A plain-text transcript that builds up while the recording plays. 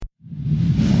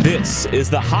This is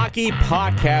the Hockey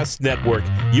Podcast Network,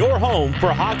 your home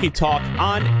for hockey talk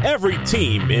on every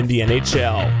team in the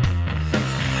NHL.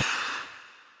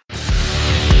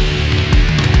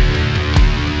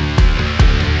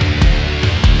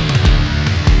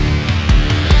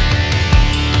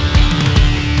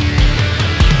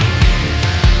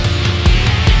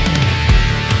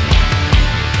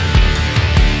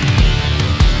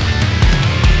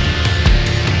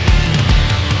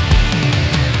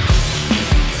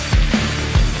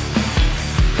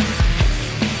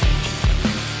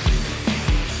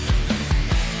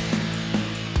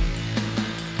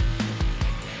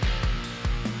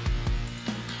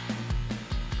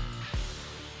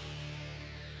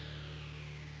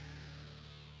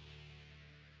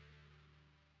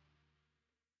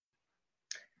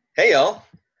 Hey y'all,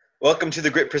 welcome to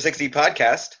the Grit Per 60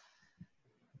 podcast,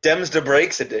 Dems to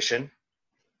Breaks edition.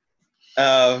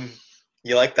 You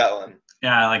like that one?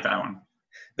 Yeah, I like that one.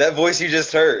 That voice you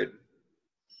just heard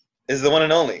is the one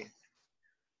and only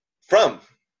from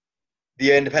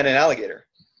the Independent Alligator.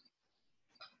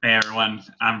 Hey everyone,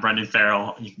 I'm Brendan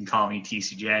Farrell. You can call me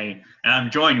TCJ, and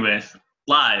I'm joined with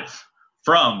live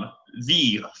from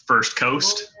the First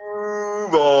Coast.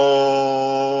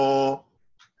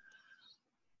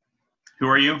 Who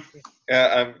are you?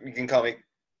 You can call me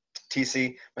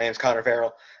TC. My name's Connor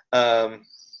Farrell.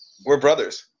 We're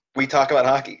brothers. We talk about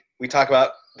hockey. We talk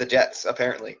about the Jets,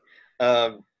 apparently.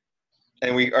 And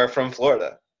we are from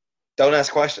Florida. Don't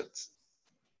ask questions.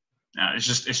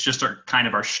 It's just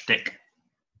our shtick.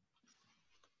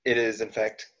 It is, in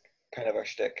fact, kind of our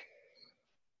shtick.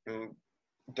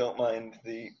 Don't mind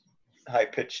the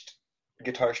high-pitched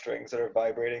guitar strings that are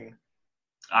vibrating.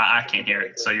 I can't hear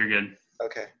it, so you're good.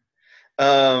 Okay.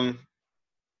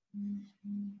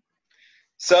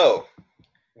 So,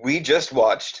 we just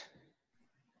watched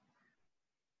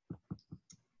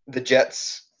the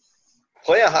Jets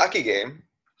play a hockey game,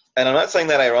 and I'm not saying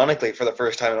that ironically for the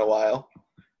first time in a while.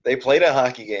 They played a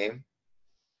hockey game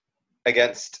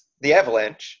against the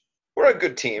Avalanche, who are a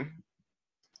good team,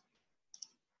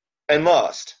 and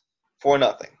lost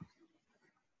 4-0.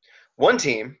 One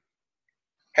team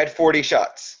had 40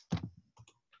 shots.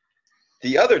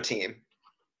 The other team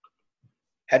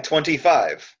had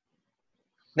 25.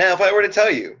 Now, if I were to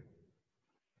tell you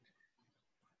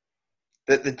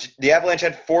that the Avalanche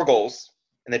had 4 goals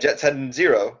and the Jets had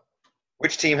 0,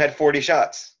 which team had 40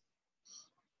 shots?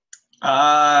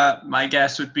 My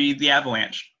guess would be the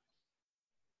Avalanche.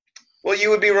 Well,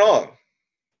 you would be wrong.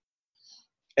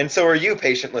 And so are you,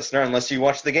 patient listener, unless you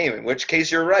watch the game, in which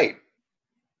case you're right.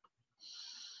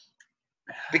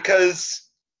 Because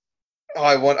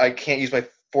I can't use my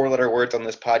 4-letter words on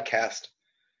this podcast.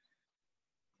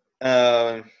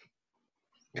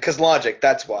 Because logic,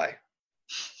 that's why.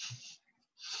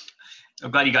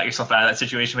 I'm glad you got yourself out of that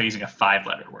situation by using a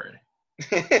 5-letter word.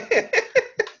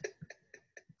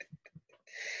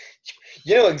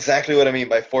 You know exactly what I mean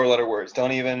by 4-letter words.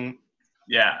 Don't even.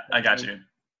 Yeah, I got you.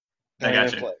 I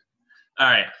got you. Play.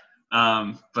 All right.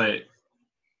 But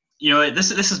you know what?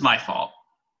 This is my fault.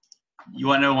 You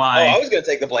want to know why? Oh, I was going to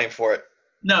take the blame for it.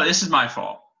 No, this is my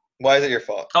fault. Why is it your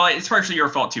fault? Oh, it's partially your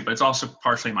fault too, but it's also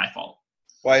partially my fault.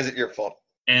 Why is it your fault?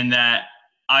 In that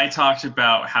I talked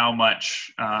about how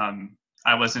much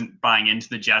I wasn't buying into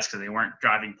the Jets because they weren't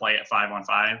driving play at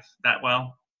 5-on-5 that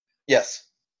well. Yes.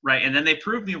 Right, and then they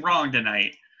proved me wrong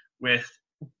tonight with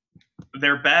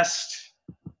their best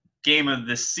game of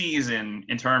the season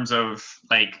in terms of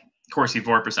like Corsi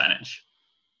VOR percentage,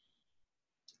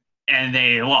 and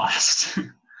they lost.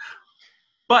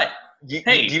 But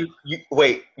hey,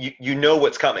 you know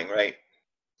what's coming, right?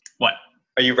 What?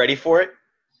 Are you ready for it?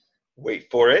 Wait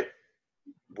for it.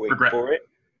 Wait for it.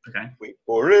 Okay. Wait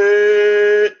for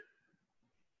it.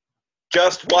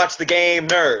 Just watch the game,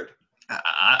 nerd.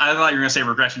 I thought you were going to say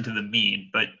regression to the mean,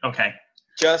 but okay.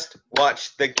 Just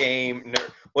watch the game,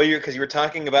 nerd. Well, because you were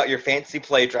talking about your fancy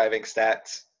play driving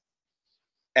stats,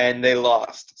 and they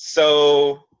lost.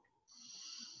 So,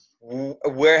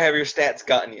 where have your stats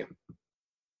gotten you?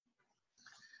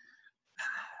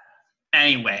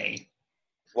 Anyway.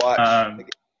 Watch.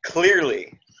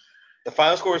 Clearly, the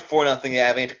final score is 4-0.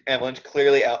 The Avalanche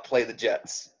clearly outplayed the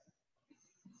Jets.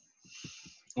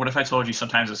 What if I told you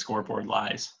sometimes the scoreboard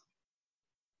lies?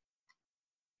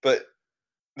 But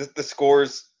the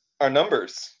scores are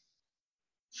numbers.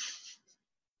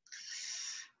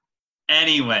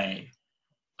 Anyway,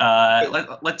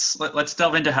 let's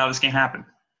delve into how this game happened.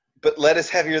 But lead is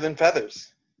heavier than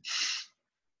feathers.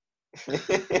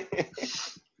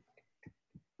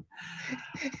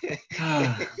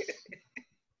 I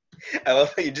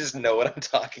love how you just know what I'm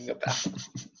talking about.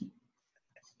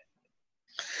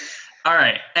 All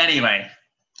right. Anyway,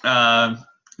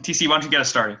 TC, why don't you get us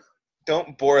started?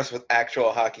 Don't bore us with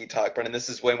actual hockey talk, Brendan. This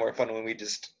is way more fun when we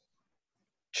just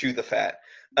chew the fat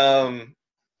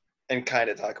and kind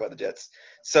of talk about the Jets.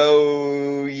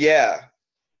 So, yeah.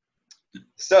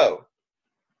 So,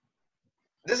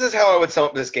 this is how I would sum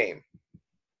up this game.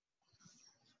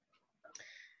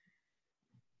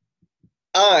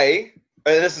 And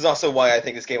this is also why I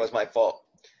think this game was my fault.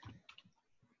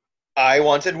 I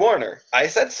wanted Warner. I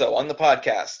said so on the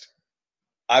podcast.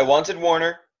 I wanted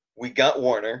Warner. We got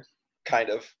Warner, kind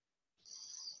of.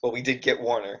 But we did get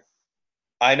Warner.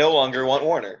 I no longer want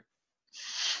Warner.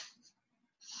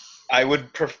 I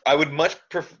would much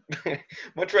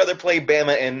rather play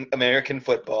Bama in American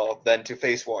football than to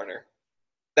face Warner.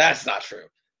 That's not true.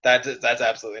 That's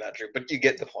absolutely not true. But you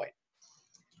get the point.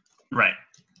 Right.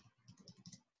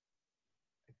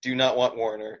 Do not want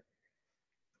Warner.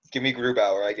 Give me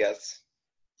Grubauer, I guess.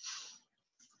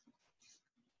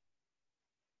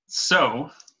 So,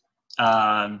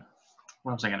 what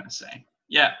was I going to say?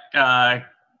 Yeah,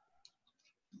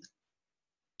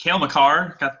 Cale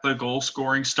Makar got the goal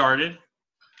scoring started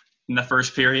in the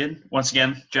first period. Once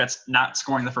again, Jets not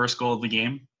scoring the first goal of the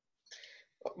game.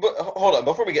 But hold on,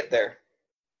 before we get there.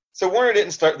 So Warner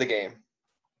didn't start the game.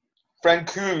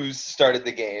 Francouz started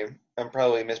the game. I'm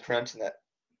probably mispronouncing that.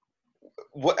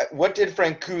 What did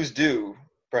Francouz do,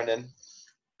 Brendan?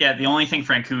 Yeah, the only thing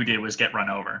Francouz did was get run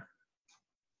over.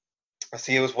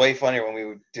 See, it was way funnier when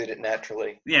we did it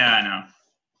naturally. Yeah, I know.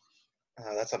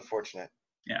 That's unfortunate.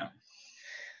 Yeah.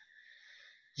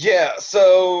 Yeah,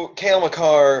 so Cale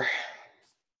Makar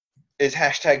is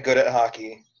hashtag good at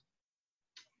hockey,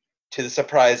 to the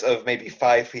surprise of maybe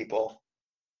 5 people.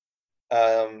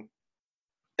 And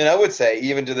I would say,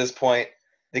 even to this point,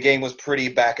 the game was pretty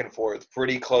back and forth,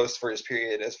 pretty close first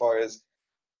period as far as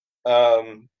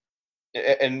and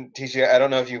TJ, I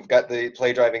don't know if you've got the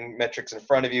play driving metrics in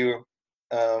front of you,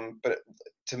 but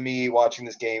to me, watching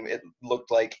this game, it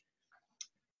looked like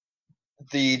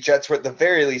the Jets were at the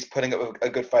very least putting up a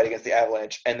good fight against the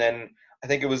Avalanche. And then I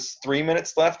think it was 3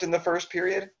 minutes left in the first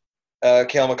period.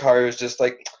 Cale Makar was just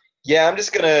like, yeah, I'm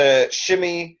just going to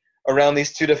shimmy around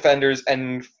these 2 defenders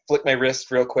and flick my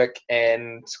wrist real quick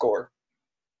and score.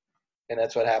 And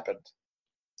that's what happened.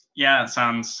 Yeah, it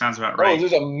sounds about right. Oh,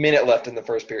 there's a minute left in the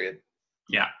first period.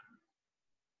 Yeah.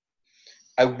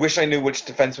 I wish I knew which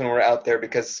defensemen were out there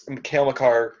because Cale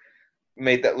Makar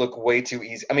made that look way too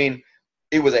easy. I mean,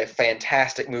 it was a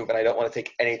fantastic move, and I don't want to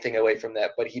take anything away from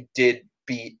that, but he did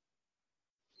beat –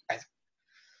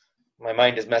 my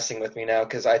mind is messing with me now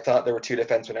because I thought there were 2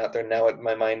 defensemen out there. Now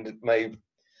my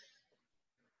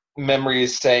memory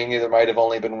is saying there might have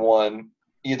only been 1.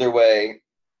 Either way.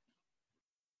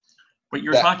 But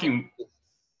you're talking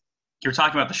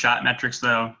about the shot metrics,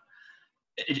 though.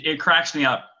 It cracks me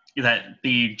up that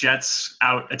the Jets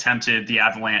out-attempted the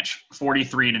Avalanche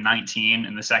 43-19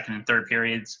 in the second and third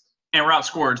periods, and were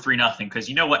outscored 3-0 because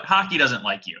you know what? Hockey doesn't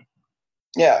like you.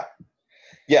 Yeah.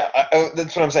 Yeah,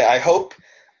 that's what I'm saying. I hope –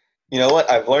 you know what?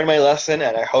 I've learned my lesson,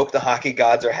 and I hope the hockey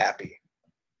gods are happy.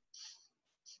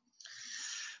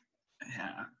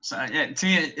 Yeah. So to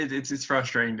me, it's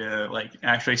frustrating to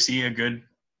actually see a good,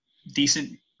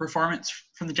 decent performance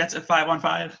from the Jets at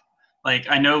 5-on-5.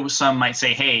 I know some might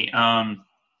say, "Hey,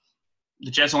 the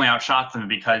Jets only outshot them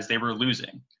because they were losing."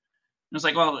 And it's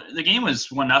like, well, the game was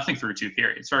 1-0 through 2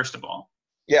 periods. First of all.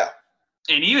 Yeah.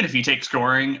 And even if you take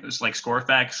scoring, it was score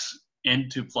effects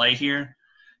into play here,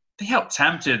 they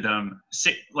out-tempted them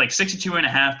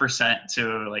 62.5% to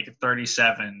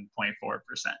 37.4%.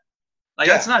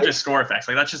 That's not just score effects.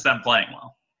 That's just them playing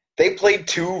well. They played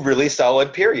 2 really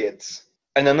solid periods.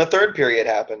 And then the third period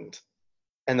happened.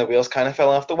 And the wheels kind of fell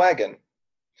off the wagon.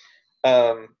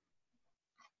 And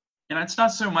it's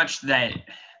not so much that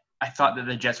I thought that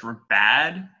the Jets were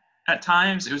bad at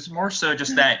times. It was more so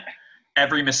just that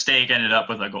every mistake ended up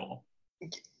with a goal.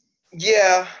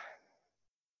 Yeah.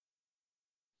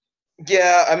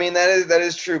 Yeah, I mean, that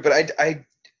is true. But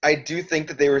I do think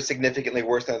that they were significantly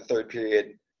worse than the third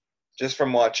period. Just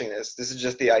from watching this. This is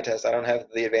just the eye test. I don't have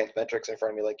the advanced metrics in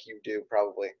front of me like you do,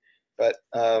 probably. But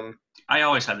I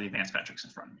always have the advanced metrics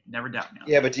in front of me. Never doubt me.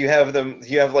 Yeah, but do you have them? Do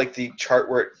you have the chart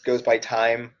where it goes by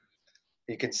time?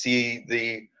 You can see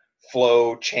the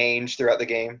flow change throughout the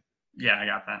game. Yeah, I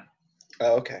got that.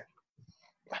 Oh, okay.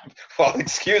 Well,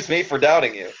 excuse me for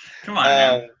doubting you. Come on,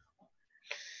 man.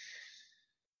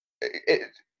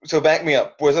 So back me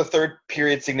up. Was the third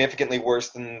period significantly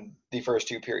worse than the first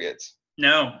 2 periods?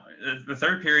 No, the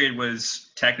third period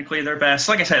was technically their best.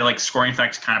 Like I said, scoring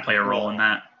effects kind of play a role in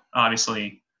that,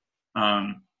 obviously.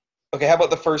 Okay, how about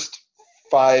the first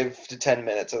 5 to 10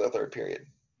 minutes of the third period?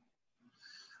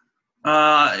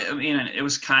 I mean, it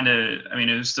was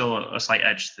still a slight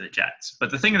edge to the Jets.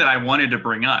 But the thing that I wanted to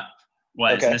bring up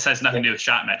was, Okay. and this has nothing to Yeah. do with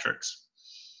shot metrics,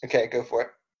 Okay, go for it.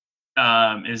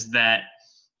 is that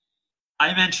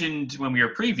I mentioned when we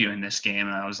were previewing this game,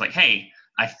 and I was like, hey,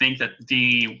 I think that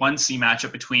the 1C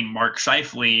matchup between Mark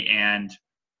Scheifele and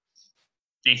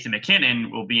Nathan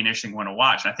MacKinnon will be an interesting one to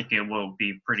watch. I think it will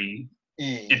be pretty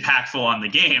impactful on the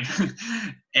game.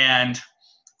 And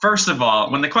first of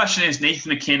all, when the question is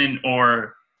Nathan MacKinnon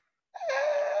or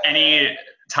any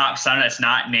top center that's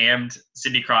not named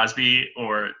Sidney Crosby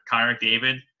or Connor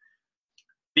McDavid,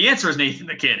 the answer is Nathan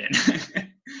MacKinnon.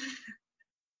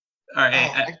 All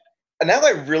right. Now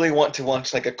I really want to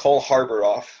watch like a Cole Harbor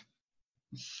off.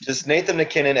 Just Nathan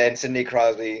MacKinnon and Sidney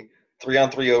Crosby,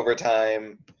 3-on-3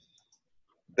 overtime.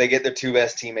 They get their two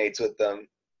best teammates with them.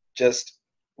 Just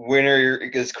winner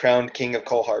is crowned king of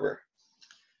Cole Harbor.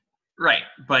 Right,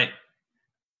 but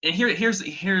here's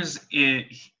it.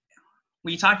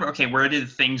 When you talk about, okay, where did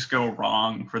things go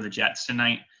wrong for the Jets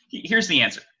tonight? Here's the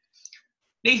answer.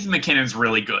 Nathan MacKinnon's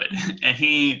really good, and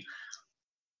he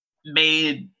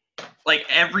made like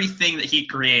everything that he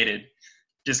created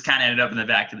just kind of ended up in the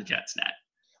back of the Jets net.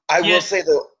 I will say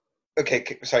though.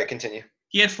 Okay, sorry. Continue.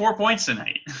 He had 4 points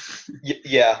tonight.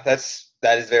 Yeah, that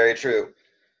is very true.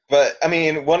 But I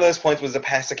mean, one of those points was a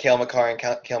pass to Cale Makar, and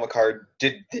Cale Makar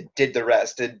did the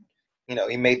rest.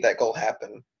 He made that goal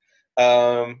happen.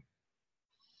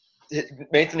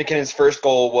 Nathan MacKinnon's first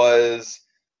goal was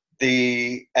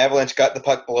the Avalanche got the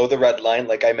puck below the red line,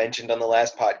 like I mentioned on the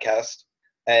last podcast,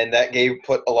 and that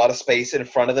put a lot of space in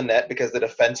front of the net because the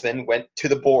defenseman went to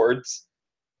the boards,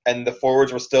 and the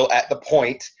forwards were still at the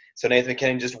point. So Nathan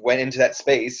MacKinnon just went into that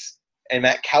space, and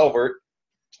Matt Calvert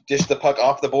dished the puck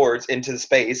off the boards into the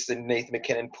space, and Nathan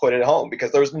MacKinnon put it home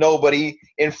because there was nobody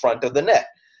in front of the net.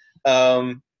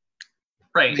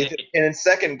 Right. Nathan MacKinnon's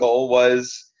second goal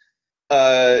was,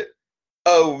 the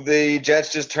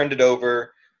Jets just turned it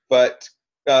over, but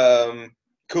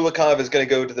Kulikov is going to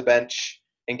go to the bench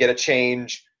and get a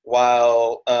change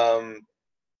while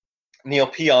Neil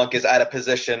Pionk is out of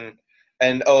position,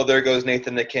 and there goes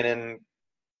Nathan MacKinnon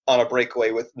on a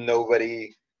breakaway with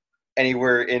nobody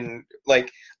anywhere in,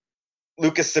 like,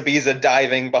 Lucas Sabisa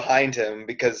diving behind him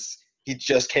because he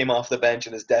just came off the bench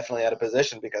and is definitely out of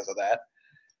position because of that.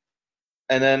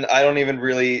 And then I don't even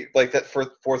really like that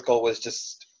fourth goal was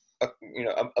just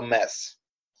a mess.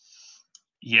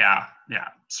 Yeah,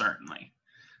 certainly.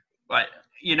 But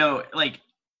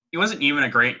it wasn't even a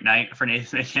great night for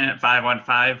Nathan MacKinnon at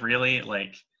 5-on-5, really.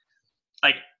 Like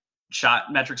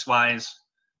shot metrics wise,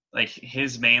 like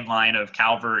his main line of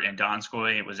Calvert and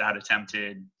Donskoy was out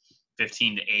attempted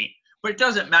 15-8. But it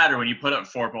doesn't matter when you put up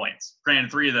 4 points.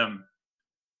 Granted,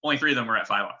 only three of them were at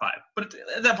 5-on-5. But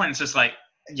at that point, it's just like,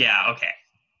 yeah, okay.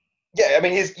 Yeah, I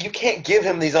mean, you can't give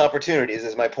him these opportunities,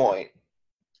 is my point.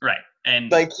 Right.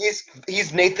 And like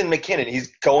he's Nathan MacKinnon.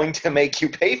 He's going to make you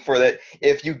pay for that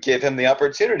if you give him the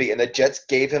opportunity, and the Jets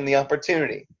gave him the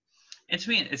opportunity. And to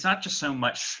me, it's not just so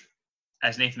much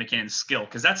as Nathan MacKinnon's skill,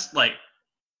 because that's like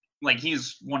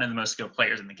he's one of the most skilled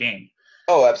players in the game.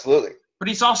 Oh, absolutely. But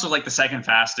he's also like the second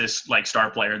fastest star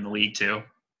player in the league too.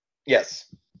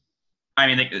 Yes. I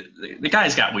mean, the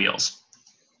guy's got wheels.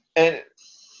 And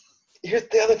here's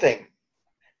the other thing.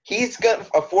 He's got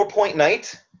a 4-point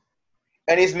night,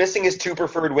 and he's missing his two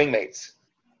preferred wingmates.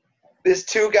 There's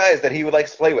two guys that he would like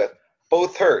to play with,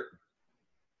 both hurt.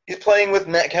 He's playing with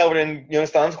Matt Calvert and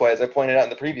Jonas Donskoy, as I pointed out in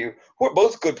the preview, who are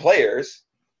both good players.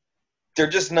 They're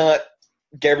just not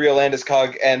Gabriel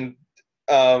Landeskog and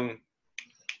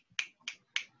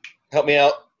help me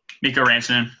out. Mikko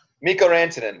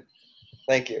Rantanen.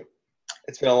 Thank you.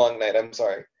 It's been a long night. I'm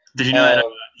sorry. Did you know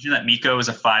that Mikko is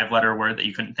a 5-letter word that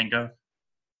you couldn't think of?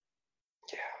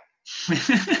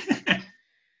 Yeah.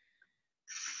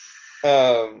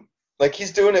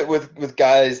 He's doing it with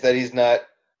guys that he's not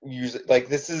using. Like,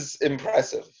 this is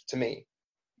impressive to me.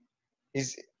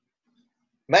 He's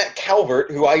Matt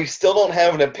Calvert, who I still don't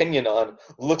have an opinion on,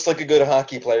 looks like a good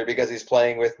hockey player because he's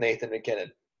playing with Nathan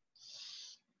MacKinnon.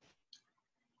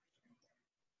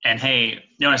 And hey,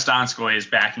 Jonas Donskoy is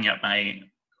backing up my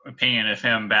opinion of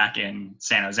him back in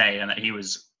San Jose, and that he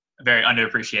was a very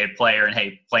underappreciated player, and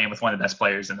hey, playing with one of the best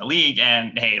players in the league,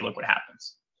 and hey, look what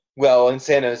happens. Well, in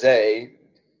San Jose,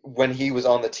 when he was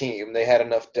on the team, they had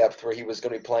enough depth where he was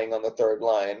going to be playing on the third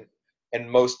line, and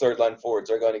most third-line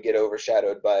forwards are going to get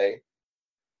overshadowed by,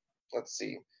 let's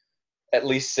see, at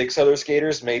least 6 other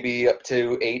skaters, maybe up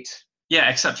to 8. Yeah,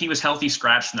 except he was healthy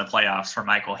scratched in the playoffs for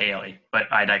Michael Haley, but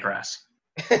I digress.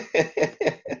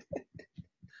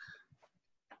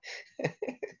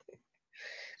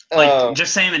 Like,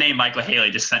 just saying the name Michael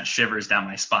Haley just sent shivers down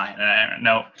my spine.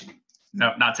 No,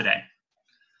 not today.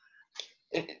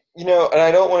 You know, and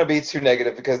I don't want to be too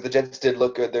negative because the Jets did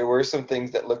look good. There were some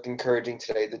things that looked encouraging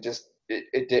today that just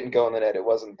it didn't go in the net. It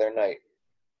wasn't their night.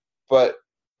 But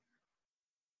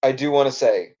I do want to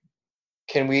say,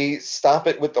 can we stop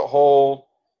it with the whole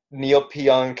Neil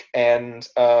Pionk and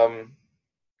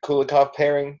Kulikov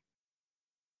pairing,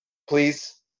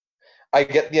 please? I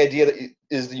get the idea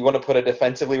that you want to put a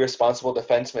defensively responsible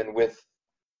defenseman with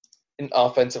an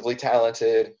offensively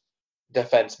talented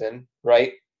defenseman,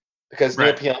 right? Because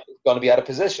Neil Pionk is going to be out of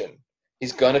position.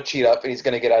 He's going to cheat up and he's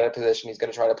going to get out of position. He's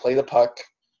going to try to play the puck,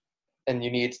 and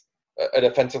you need a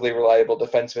defensively reliable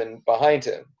defenseman behind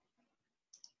him.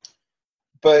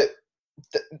 But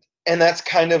and that's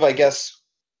kind of, I guess,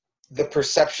 the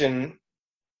perception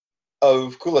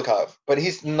of Kulikov. But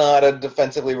he's not a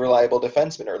defensively reliable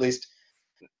defenseman, or at least,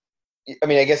 I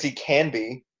mean, I guess he can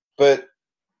be, but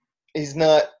he's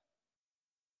not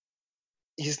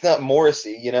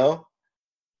Morrissey, you know?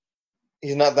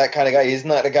 He's not that kind of guy. He's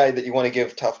not a guy that you want to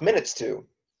give tough minutes to.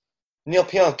 Neil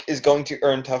Pionk is going to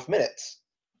earn tough minutes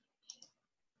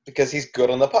because he's good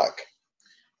on the puck.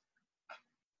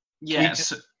 Yeah.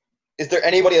 Is there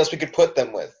anybody else we could put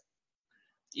them with?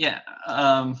 Yeah.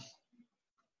 I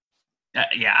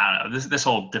don't know. This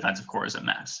whole defensive core is a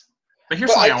mess. But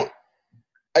here's something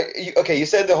okay, you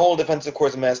said the whole defensive core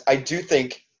is a mess. I do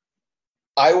think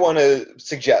I want to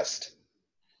suggest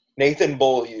Nathan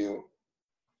Beaulieu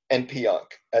and Pionk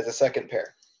as a second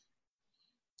pair.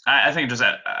 I think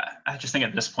I just think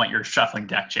at this point you're shuffling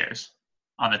deck chairs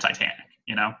on the Titanic,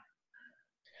 you know?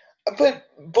 But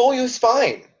Beaulieu's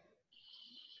fine.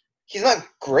 He's not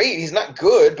great. He's not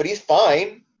good, but he's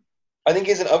fine. I think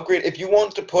he's an upgrade. If you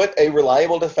want to put a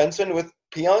reliable defenseman with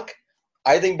Pionk,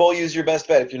 I think Beaulieu's your best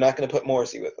bet if you're not going to put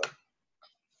Morrissey with him.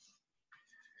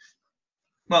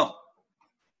 Well,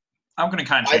 I'm going to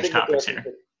kind of change topics here.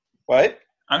 What?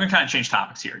 I'm going to kind of change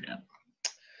topics here again.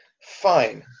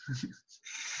 Fine.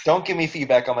 Don't give me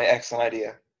feedback on my excellent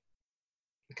idea.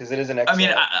 Because it is an excellent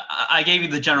idea. I gave you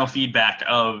the general feedback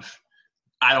of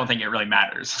I don't think it really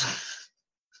matters.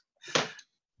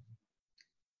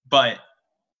 But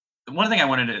one thing I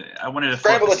wanted to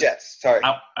Scramble the Jets. Sorry.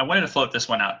 I wanted to float this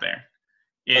one out there.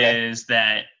 Is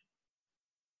that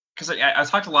because I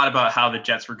talked a lot about how the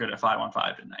Jets were good at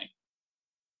 5-on-5 tonight.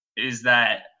 Is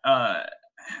that I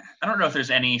don't know if there's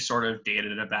any sort of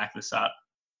data to back this up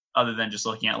other than just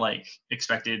looking at like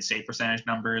expected save percentage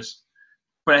numbers.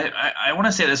 But I want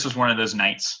to say this was one of those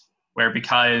nights where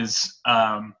because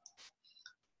Adam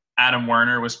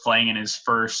Werner was playing in his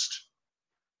first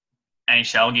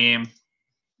NHL game,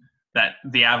 that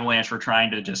the Avalanche were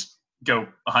trying to just go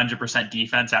 100%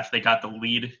 defense after they got the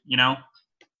lead, you know?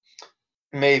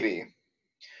 Maybe.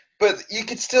 But you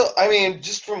could still, I mean,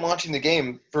 just from watching the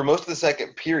game, for most of the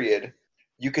second period,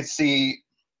 you could see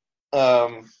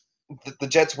the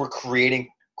Jets were creating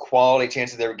quality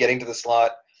chances. They were getting to the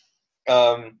slot.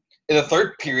 In the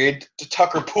third period,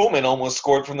 Tucker Poolman almost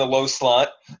scored from the low slot,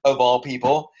 of all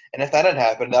people. And if that had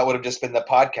happened, that would have just been the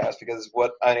podcast because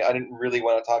I didn't really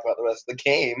want to talk about the rest of the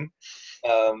game,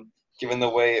 given the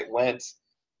way it went.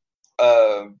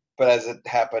 But as it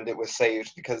happened, it was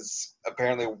saved because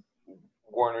apparently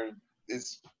Warner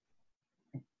is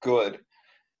good.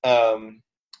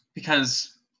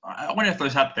 Because I wanted to throw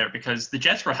this out there because the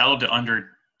Jets were held to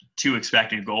under 2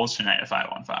 expected goals tonight at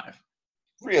 5-on-5.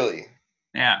 Really?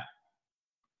 Yeah.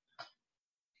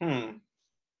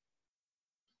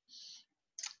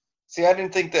 See, I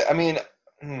didn't think that. I mean,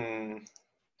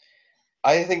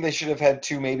 I think they should have had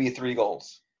 2, maybe 3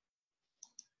 goals.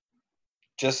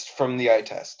 Just from the eye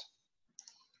test.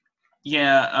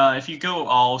 Yeah, if you go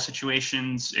all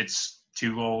situations, it's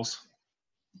 2 goals.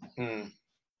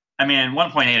 I mean,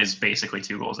 1.8 is basically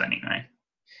 2 goals anyway.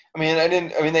 I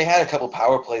mean, they had a couple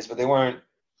power plays, but they weren't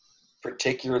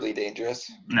particularly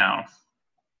dangerous. No.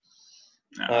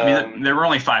 I mean, there were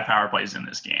only 5 power plays in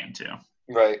this game, too.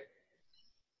 Right.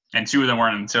 And 2 of them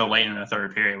weren't until late in the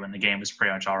third period when the game was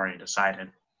pretty much already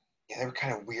decided. Yeah, they were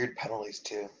kind of weird penalties,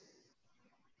 too.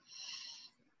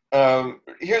 I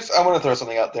want to throw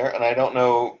something out there, and I don't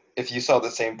know if you saw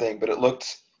the same thing, but it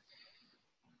looked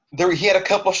 – he had a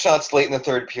couple shots late in the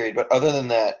third period, but other than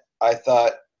that, I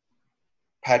thought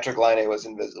Patrick Laine was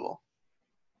invisible.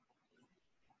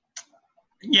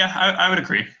 Yeah, I would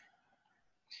agree.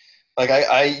 Like,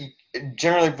 I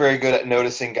generally very good at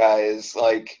noticing guys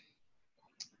like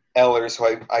Ehlers,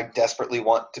 who I desperately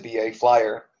want to be a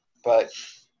Flyer, but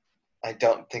I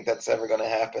don't think that's ever going to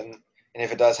happen. And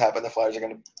if it does happen, the Flyers are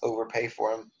going to overpay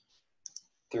for him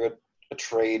through a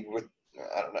trade with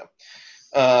 – I don't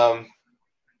know.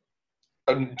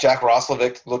 Jack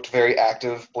Roslovic looked very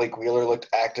active. Blake Wheeler looked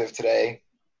active today.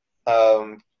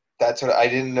 That's what I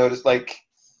didn't notice. Like,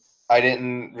 I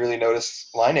didn't really notice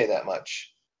Laine that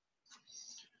much.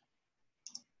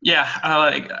 Yeah,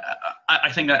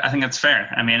 I think that's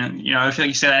fair. I mean, you know, I feel like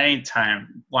you said at any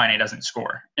time Laine doesn't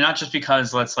score, and not just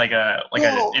because that's like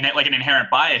an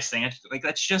inherent bias thing. It's like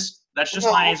that's just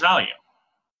Laine's value.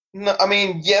 No, I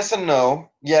mean, yes and no.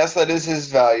 Yes, that is his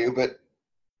value, but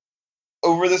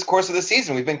over this course of the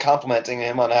season, we've been complimenting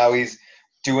him on how he's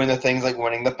doing the things like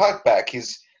winning the puck back.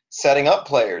 He's setting up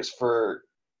players for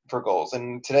goals,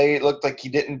 and today it looked like he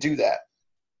didn't do that.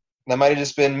 That might have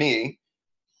just been me,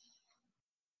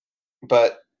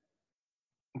 but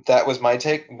that was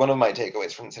one of my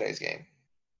takeaways from today's game.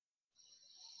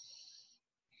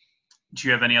 Do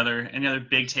you have any other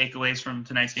big takeaways from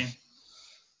tonight's game?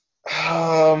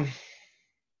 I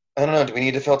don't know. Do we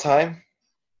need to fill time?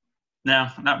 No,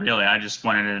 not really. I just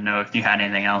wanted to know if you had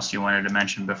anything else you wanted to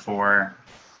mention before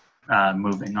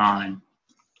moving on.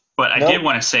 But I did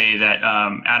want to say that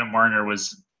Adam Werner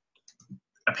was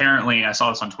apparently, I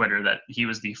saw this on Twitter, that he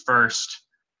was the first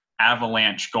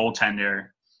Avalanche goaltender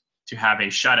to have a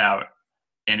shutout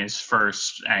in his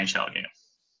first NHL game.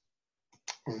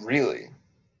 Really?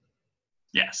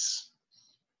 Yes.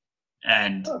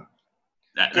 And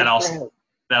that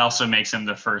also makes him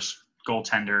the first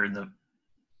goaltender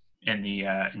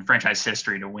in franchise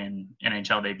history to win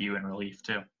NHL debut in relief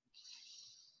too.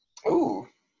 Ooh,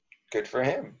 good for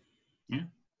him. Yeah.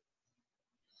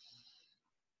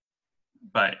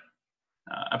 But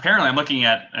apparently, I'm looking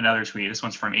at another tweet. This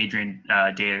one's from Adrian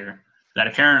Dater. That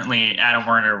apparently Adam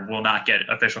Werner will not get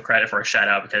official credit for a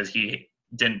shutout because he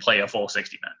didn't play a full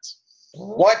 60 minutes.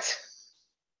 What?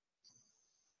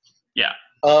 Yeah.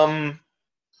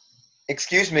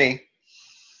 Excuse me.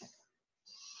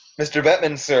 Mr.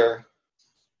 Bettman, sir.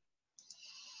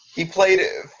 He played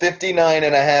 59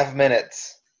 and a half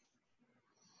minutes.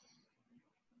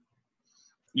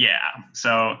 Yeah.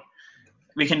 So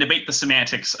we can debate the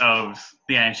semantics of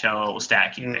the NHL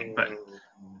stat keeping, but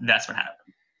that's what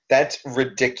happened. That's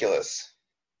ridiculous.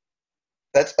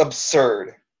 That's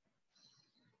absurd.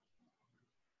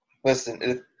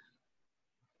 Listen,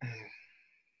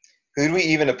 who do we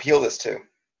even appeal this to?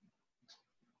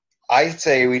 I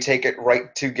say we take it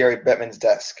right to Gary Bettman's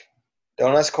desk.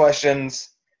 Don't ask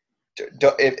questions.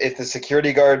 If the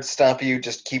security guards stop you,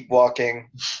 just keep walking.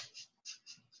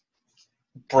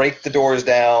 Break the doors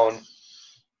down.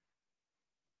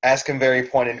 Ask him very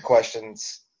pointed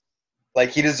questions.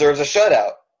 Like, he deserves a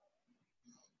shutout.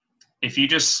 If you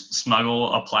just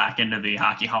smuggle a plaque into the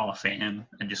Hockey Hall of Fame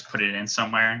and just put it in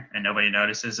somewhere and nobody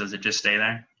notices, does it just stay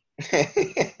there?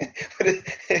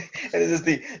 Is this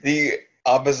the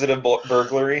opposite of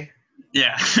burglary?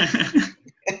 Yeah.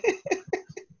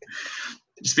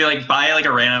 Just be like, buy like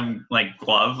a random like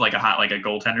glove, like a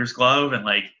goaltender's glove, and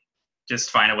like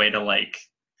just find a way to like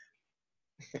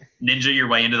ninja your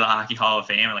way into the Hockey Hall of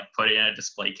Fame and like put it in a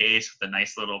display case with a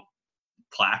nice little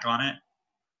plaque on it,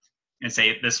 and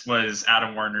say this was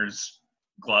Adam Werner's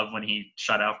glove when he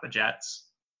shut out the Jets.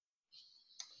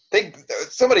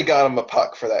 Somebody got him a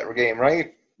puck for that game,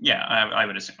 right? Yeah, I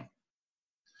would assume.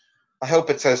 I hope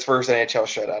it says first NHL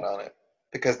shutout on it,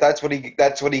 because that's what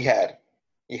he had.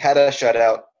 He had a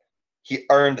shutout. He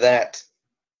earned that.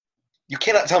 You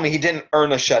cannot tell me he didn't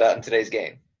earn a shutout in today's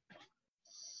game.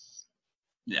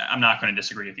 Yeah, I'm not going to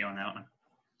disagree with you on that one.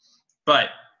 But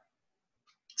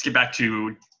let's get back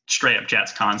to straight up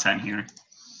Jets content here.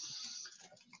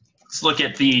 Let's look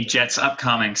at the Jets'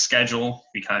 upcoming schedule,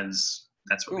 because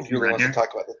that's what we do right here. To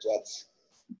talk about the Jets.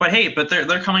 But hey,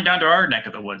 they're coming down to our neck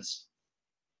of the woods.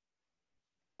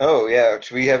 Oh yeah,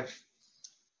 we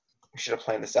should have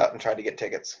planned this out and tried to get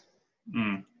tickets.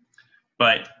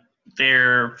 But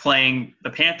they're playing the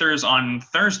Panthers on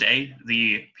Thursday.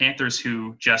 The Panthers,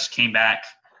 who just came back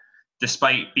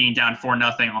despite being down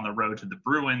 4-0 on the road to the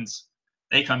Bruins,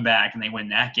 they come back and they win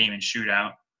that game in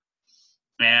shootout.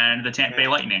 And the Tampa Bay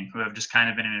Lightning, who have just kind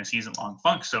of been in a season-long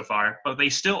funk so far, but they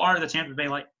still are the Tampa Bay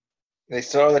Lightning. They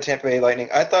still are the Tampa Bay Lightning.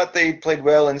 I thought they played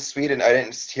well in Sweden. I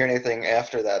didn't hear anything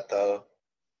after that, though.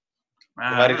 They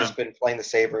might have just been playing the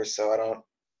Sabres, so I don't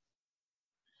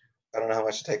know how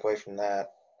much to take away from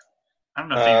that. I don't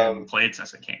know if they've even played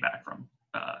since they came back from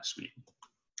Sweden.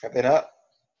 Have they not?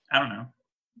 I don't know.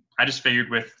 I just figured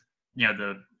with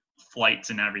the flights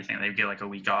and everything, they'd get like a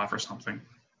week off or something.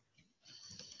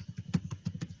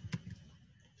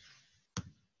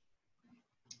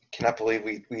 Cannot believe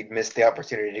we missed the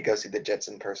opportunity to go see the Jets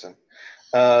in person.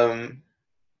 It's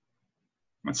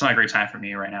not a great time for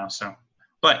me right now. So,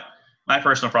 but my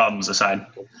personal problems aside,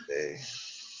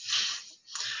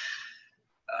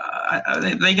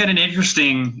 they get an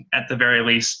interesting, at the very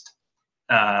least,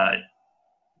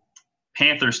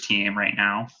 Panthers team right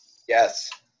now. Yes.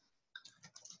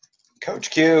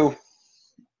 Coach Q.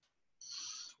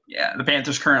 Yeah, the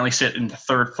Panthers currently sit in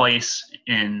third place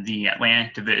in the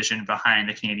Atlantic Division behind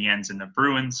the Canadiens and the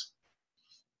Bruins.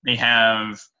 They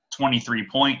have 23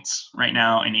 points right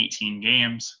now in 18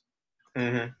 games.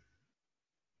 Mm-hmm.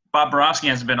 Bob Borowski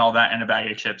hasn't been all that in a bag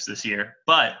of chips this year,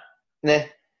 but Nah.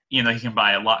 he can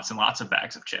buy lots and lots of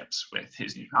bags of chips with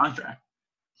his new contract.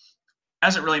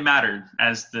 Hasn't really mattered,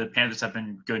 as the Panthers have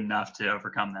been good enough to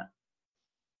overcome that.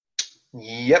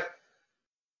 Yep.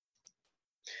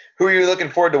 Who are you looking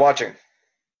forward to watching?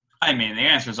 I mean, the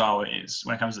answer is always,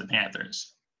 when it comes to the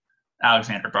Panthers,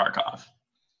 Alexander Barkov.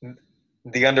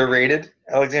 The underrated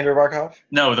Alexander Barkov?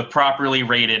 No, the properly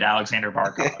rated Alexander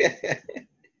Barkov.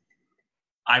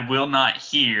 I will not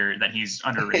hear that he's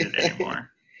underrated anymore.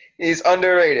 He's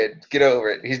underrated. Get over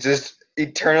it. He's just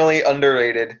eternally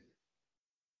underrated.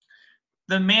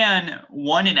 The man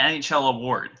won an NHL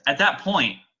award. At that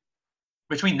point,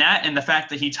 between that and the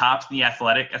fact that he topped the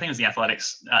Athletic, I think it was the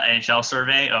Athletics NHL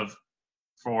survey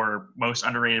for most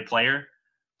underrated player,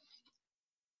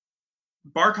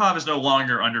 Barkov is no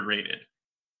longer underrated.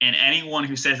 And anyone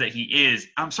who says that he is,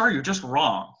 I'm sorry, you're just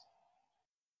wrong.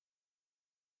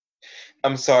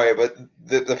 I'm sorry, but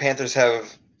the Panthers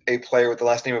have a player with the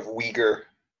last name of Uyghur.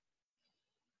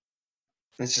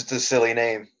 It's just a silly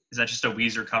name. Is that just a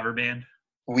Weezer cover band?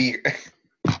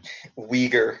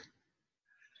 Uyghur.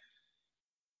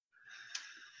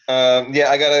 Yeah,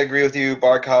 I gotta agree with you.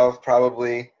 Barkov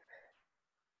probably.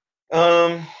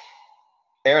 Aaron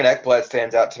Ekblad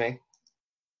stands out to me.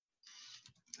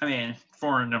 I mean,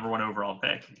 former number 1 overall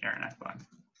pick, Aaron Ekblad.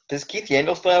 Does Keith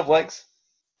Yandel still have legs?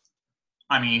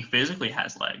 I mean, he physically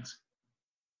has legs.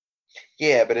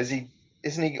 Yeah, but isn't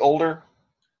he older?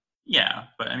 Yeah,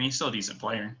 but I mean, he's still a decent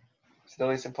player. Still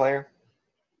a decent player?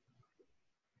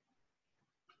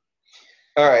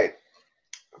 All right.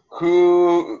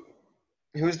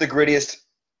 Who's the grittiest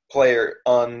player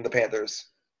on the Panthers?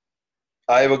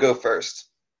 I will go first.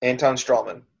 Anton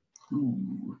Strawman.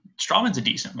 Ooh, Strawman's a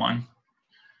decent one.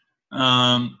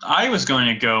 I was going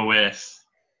to go with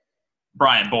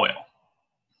Brian Boyle.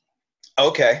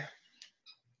 Okay.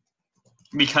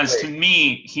 Because to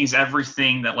me, he's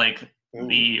everything that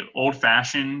the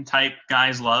old-fashioned type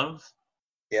guys love.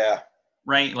 Yeah.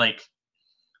 Right?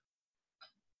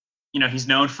 He's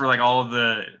known for all of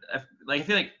the I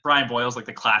feel like Brian Boyle's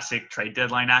the classic trade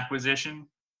deadline acquisition.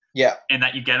 Yeah. And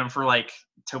that you get him for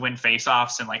to win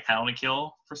faceoffs and penalty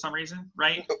kill for some reason,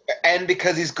 right? And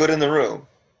because he's good in the room.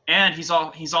 And he's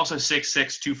also 6'6",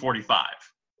 245.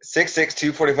 6'6",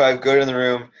 245, good in the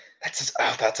room.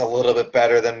 That's a little bit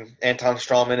better than Anton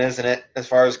Strawman, isn't it? As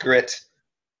far as grit.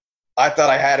 I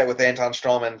thought I had it with Anton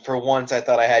Strawman. For once, I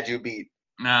thought I had you beat.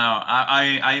 No,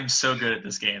 I am so good at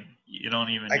this game. You don't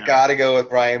even know. I gotta go with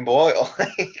Brian Boyle.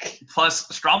 Plus,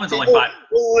 Strawman's only People 5.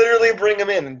 will literally bring him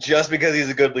in just because he's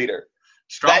a good leader.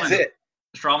 That's it.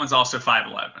 Strawman's also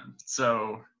 5'11".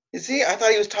 So is he? I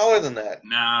thought he was taller than that.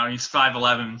 No, he's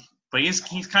 5'11". But he's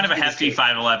kind of a hefty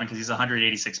 5'11" because he's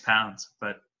 186 pounds.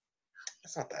 But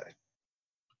that's not that.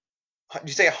 Did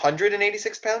you say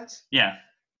 186 pounds? Yeah.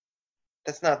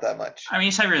 That's not that much. I mean,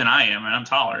 he's heavier than I am, and I'm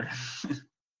taller.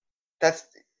 That's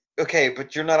okay,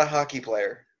 but you're not a hockey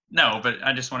player. No, but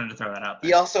I just wanted to throw that out there.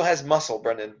 He also has muscle,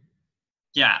 Brendan.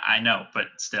 Yeah, I know, but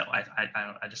still, I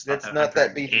just thought that's not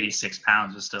that beefy. 86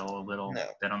 pounds is still a little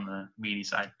bit on the meaty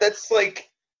side. That's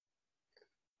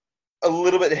a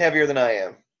little bit heavier than I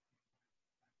am.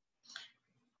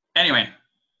 Anyway,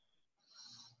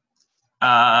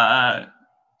 do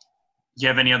you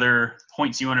have any other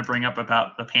points you want to bring up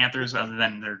about the Panthers other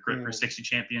than their Grit for 60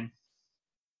 champion?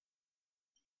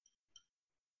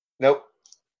 Nope.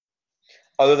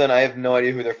 Other than I have no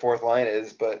idea who their fourth line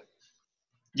is, but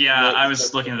yeah, I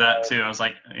was looking at that too. I was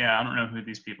like, yeah, I don't know who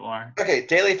these people are. Okay,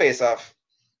 Daily Faceoff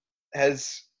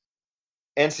has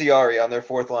NCRE on their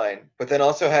fourth line, but then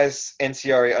also has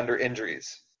NCRE under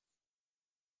injuries.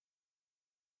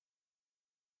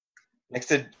 Next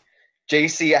to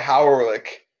JC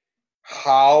Howerlick.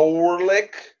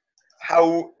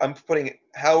 I'm putting it.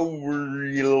 Oh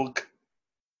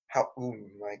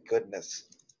my goodness.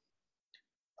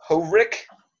 Horick?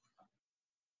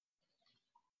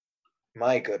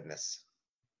 My goodness.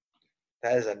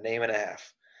 That is a name and a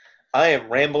half. I am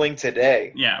rambling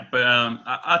today. Yeah, but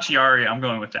Acciari, I'm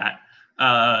going with that.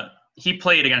 He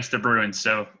played against the Bruins,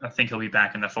 so I think he'll be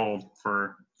back in the fold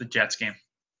for the Jets game.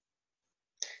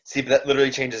 See, but that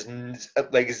literally changes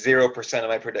 0% of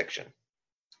my prediction.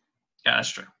 Yeah, that's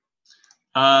true.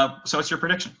 So what's your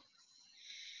prediction?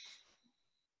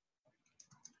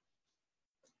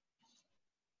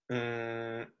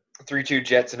 3-2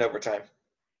 Jets in overtime.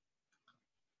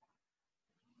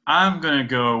 I'm going to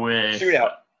go with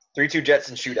Shootout. 3-2 Jets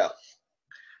and shootout.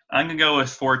 I'm going to go with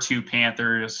 4-2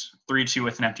 Panthers, 3-2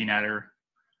 with an empty netter.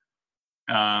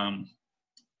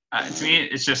 To me,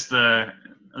 it's just the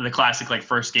classic like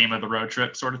first game of the road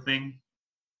trip sort of thing.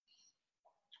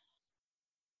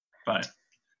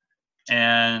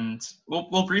 And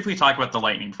we'll briefly talk about the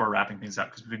Lightning before wrapping things up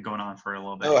because we've been going on for a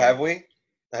little bit. Oh, have we?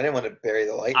 I didn't want to bury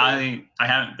the Lightning. I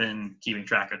haven't been keeping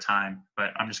track of time,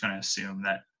 but I'm just going to assume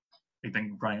that we've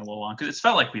been running a little long because it's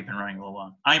felt like we've been running a little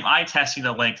long. I'm eye testing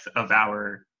the length of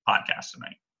our podcast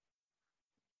tonight.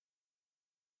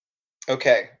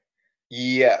 Okay.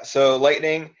 Yeah. So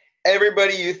Lightning,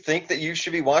 everybody you think that you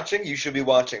should be watching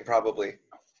probably.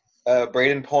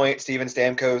 Braden Point, Steven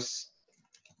Stamkos.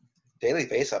 Daily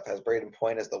Faceoff has Braden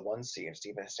Point as the 1 seed and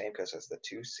Steven Stamkos as the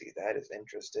 2 seed. That is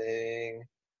interesting.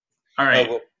 All right.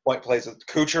 Point plays with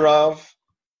Kucherov,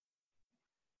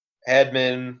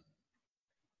 Hedman,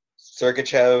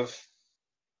 Sergachev.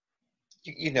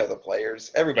 You know the players.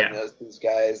 Everybody knows these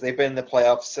guys. They've been in the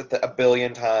playoffs a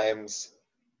billion times.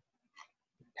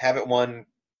 Haven't won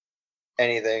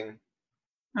anything.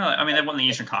 No, I mean, they won the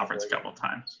Eastern Conference a couple of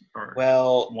times.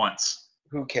 Once.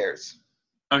 Who cares?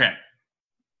 Okay.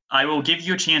 I will give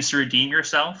you a chance to redeem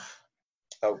yourself.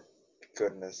 Oh,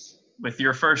 goodness. With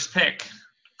your first pick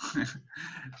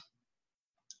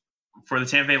for the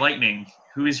Tampa Bay Lightning.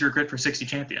 Who is your Grid for 60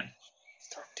 champion?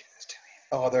 Don't do this to me.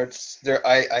 Oh,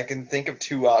 I can think of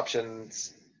 2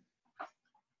 options.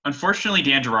 Unfortunately,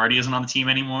 Dan Girardi isn't on the team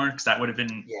anymore because that would have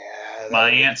been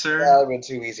my answer. That would have been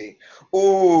too easy.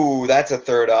 Ooh, that's a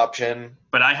 3rd option.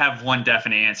 But I have one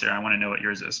definite answer. I want to know what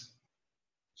yours is.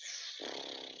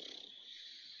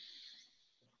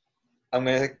 I'm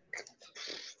going to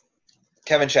 –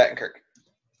 Kevin Shattenkirk.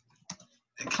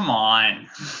 Come on.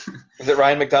 Is it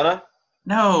Ryan McDonough?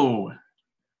 No.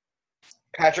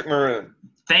 Patrick Maroon.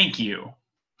 Thank you.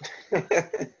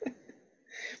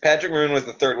 Patrick Maroon was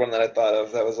the 3rd one that I thought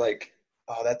of. That was like,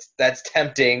 oh, that's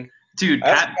tempting. Dude,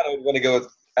 I kind of want to go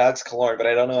with Alex Killorn, but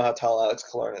I don't know how tall Alex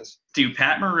Killorn is. Dude,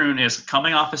 Pat Maroon is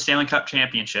coming off a Stanley Cup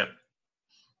championship.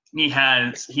 He's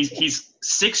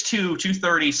 6'2",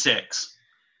 236.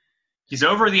 He's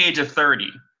over the age of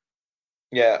 30.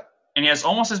 Yeah. And he has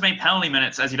almost as many penalty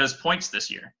minutes as he does points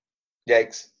this year.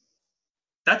 Yikes.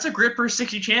 That's a Grid per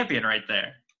 60 champion right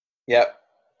there. Yep.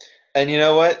 And you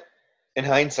know what? In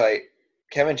hindsight,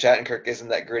 Kevin Shattenkirk isn't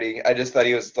that gritty. I just thought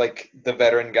he was like the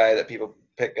veteran guy that people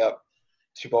pick up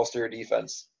to bolster your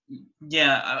defense.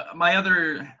 Yeah. My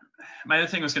other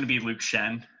thing was going to be Luke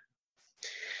Schenn.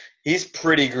 He's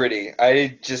pretty gritty.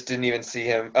 I just didn't even see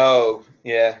him. Oh,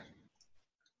 yeah.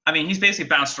 I mean, he's basically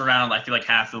bounced around, I feel like,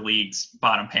 half the league's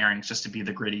bottom pairings just to be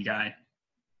the gritty guy.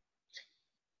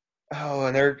 Oh,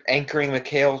 and they're anchoring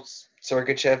Mikhail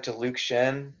Sergachev to Luke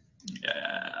Schenn.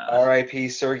 Yeah. R.I.P.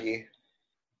 Sergey.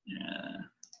 Yeah.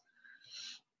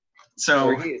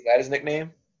 So Sergey, is that his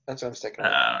nickname? That's what I'm sticking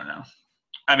with. I don't know.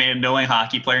 I mean, knowing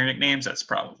hockey player nicknames, that's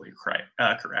probably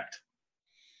correct.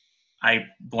 I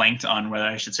blanked on whether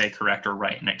I should say correct or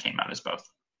right, and it came out as both.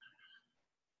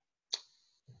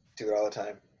 Do it all the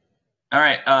time. All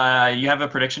right. You have a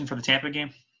prediction for the Tampa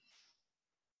game?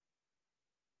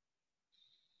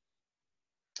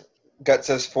 Gut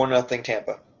says 4-0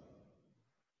 Tampa.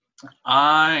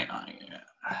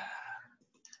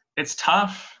 It's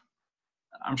tough.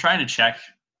 I'm trying to check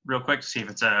real quick to see if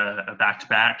it's a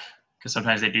back-to-back, because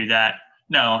sometimes they do that.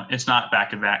 No, it's not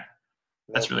back-to-back.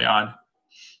 That's really odd.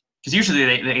 Because usually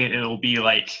it'll be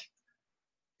like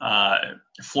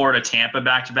Florida-Tampa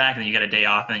back-to-back, and then you get a day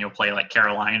off, and then you'll play like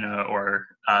Carolina or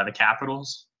the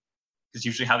Capitals. Because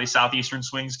usually how these Southeastern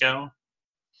swings go.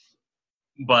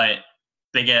 But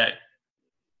they get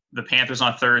the Panthers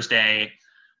on Thursday,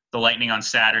 the Lightning on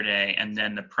Saturday, and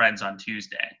then the Preds on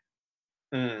Tuesday.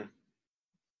 Mm.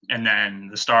 And then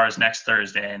the Stars next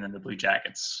Thursday, and then the Blue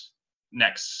Jackets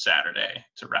next Saturday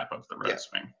to wrap up the road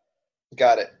swing.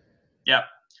 Got it. Yep.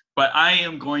 But I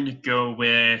am going to go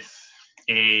with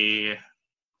a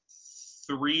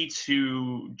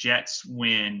 3-2 Jets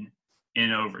win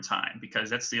in overtime, because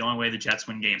that's the only way the Jets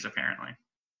win games, apparently.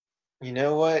 You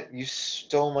know what? You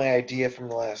stole my idea from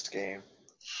the last game.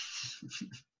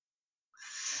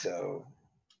 So.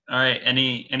 All right.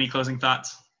 Any closing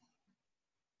thoughts?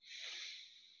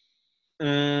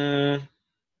 I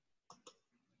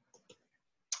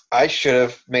should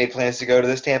have made plans to go to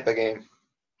this Tampa game.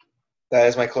 That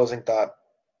is my closing thought.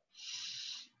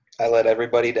 I let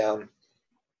everybody down.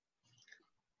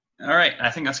 All right.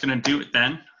 I think that's going to do it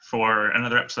then for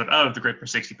another episode of the Grid per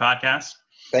 60 podcast.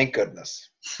 Thank goodness.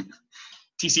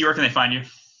 TC, where can they find you?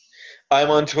 I'm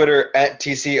on Twitter at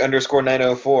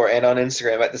TC_904 and on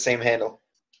Instagram at the same handle.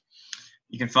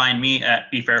 You can find me at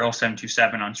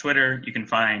bfarrell727 on Twitter. You can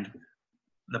find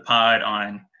the pod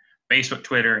on Facebook,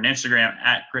 Twitter, and Instagram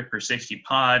at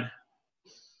Gritper60pod.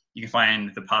 You can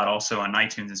find the pod also on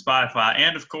iTunes and Spotify,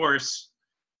 and of course,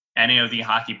 any of the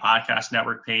Hockey Podcast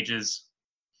Network pages.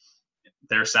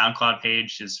 Their SoundCloud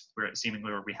page is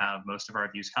seemingly where we have most of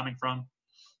our views coming from.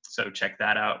 So check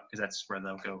that out, because that's where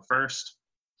they'll go first.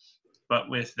 But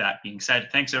with that being said,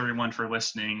 thanks everyone for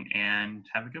listening, and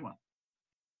have a good one.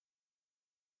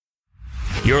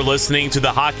 You're listening to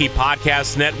the Hockey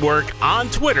Podcast Network on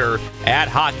Twitter at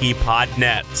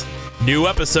HockeyPodNet. New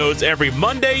episodes every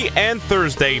Monday and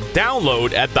Thursday.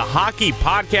 Download at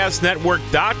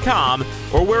thehockeypodcastnetwork.com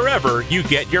or wherever you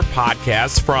get your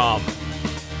podcasts from.